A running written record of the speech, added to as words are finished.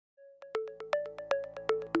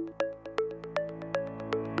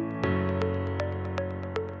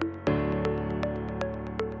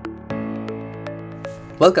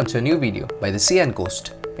Welcome to a new video by the Sea and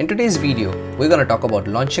Coast. In today's video, we're going to talk about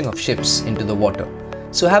launching of ships into the water.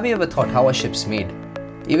 So have you ever thought how are ships made?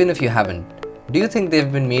 Even if you haven't, do you think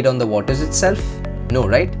they've been made on the waters itself? No,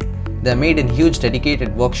 right? They're made in huge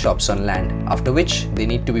dedicated workshops on land, after which they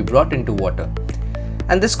need to be brought into water.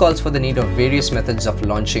 And this calls for the need of various methods of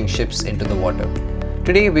launching ships into the water.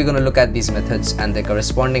 Today we're going to look at these methods and their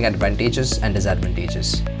corresponding advantages and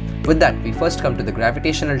disadvantages. With that, we first come to the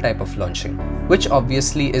gravitational type of launching, which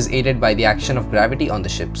obviously is aided by the action of gravity on the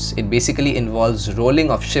ships. It basically involves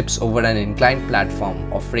rolling of ships over an inclined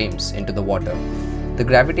platform or frames into the water. The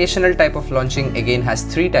gravitational type of launching again has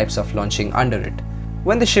three types of launching under it.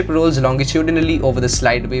 When the ship rolls longitudinally over the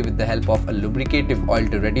slideway with the help of a lubricative oil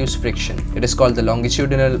to reduce friction, it is called the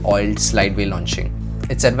longitudinal oiled slideway launching.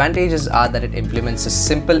 Its advantages are that it implements a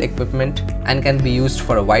simple equipment and can be used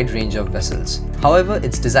for a wide range of vessels. However,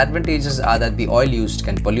 its disadvantages are that the oil used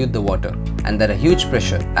can pollute the water and that a huge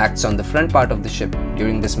pressure acts on the front part of the ship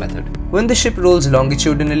during this method. When the ship rolls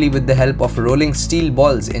longitudinally with the help of rolling steel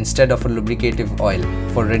balls instead of a lubricative oil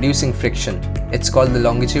for reducing friction, it's called the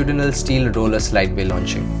longitudinal steel roller slideway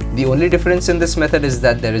launching. The only difference in this method is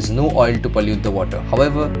that there is no oil to pollute the water.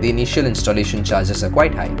 However, the initial installation charges are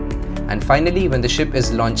quite high. And finally, when the ship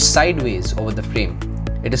is launched sideways over the frame,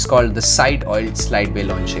 it is called the side-oiled slideway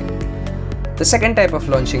launching. The second type of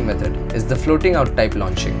launching method is the floating out type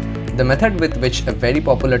launching, the method with which a very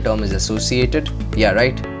popular term is associated, yeah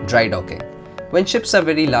right, dry docking. When ships are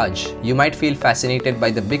very large, you might feel fascinated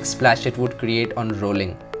by the big splash it would create on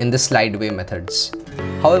rolling in the slideway methods.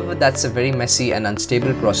 However, that's a very messy and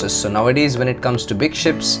unstable process, so nowadays when it comes to big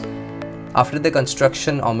ships, after the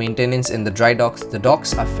construction or maintenance in the dry docks, the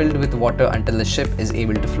docks are filled with water until the ship is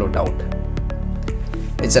able to float out.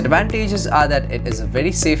 Its advantages are that it is a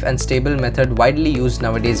very safe and stable method widely used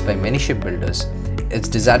nowadays by many shipbuilders. Its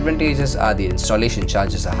disadvantages are the installation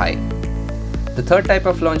charges are high. The third type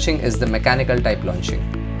of launching is the mechanical type launching.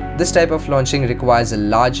 This type of launching requires a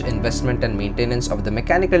large investment and maintenance of the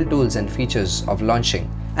mechanical tools and features of launching.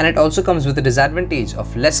 And it also comes with the disadvantage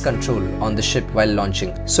of less control on the ship while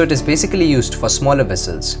launching, so it is basically used for smaller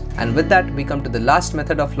vessels. And with that, we come to the last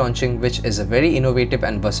method of launching, which is a very innovative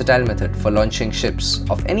and versatile method for launching ships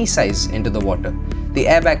of any size into the water, the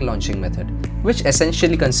airbag launching method, which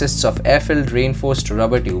essentially consists of air-filled reinforced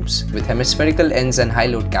rubber tubes with hemispherical ends and high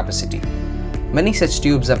load capacity. Many such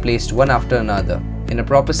tubes are placed one after another in a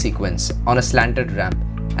proper sequence on a slanted ramp,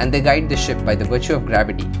 and they guide the ship by the virtue of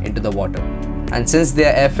gravity into the water. And since they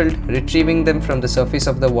are air-filled, retrieving them from the surface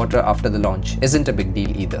of the water after the launch isn't a big deal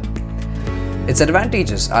either. Its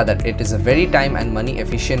advantages are that it is a very time and money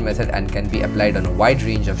efficient method and can be applied on a wide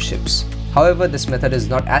range of ships. However, this method is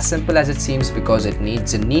not as simple as it seems because it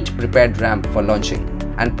needs a neat prepared ramp for launching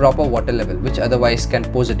and proper water level, which otherwise can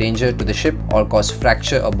pose a danger to the ship or cause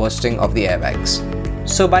fracture or bursting of the airbags.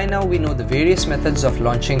 So by now we know the various methods of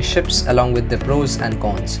launching ships along with the pros and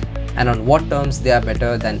cons, and on what terms they are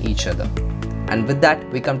better than each other. And with that,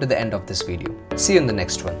 we come to the end of this video. See you in the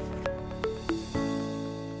next one.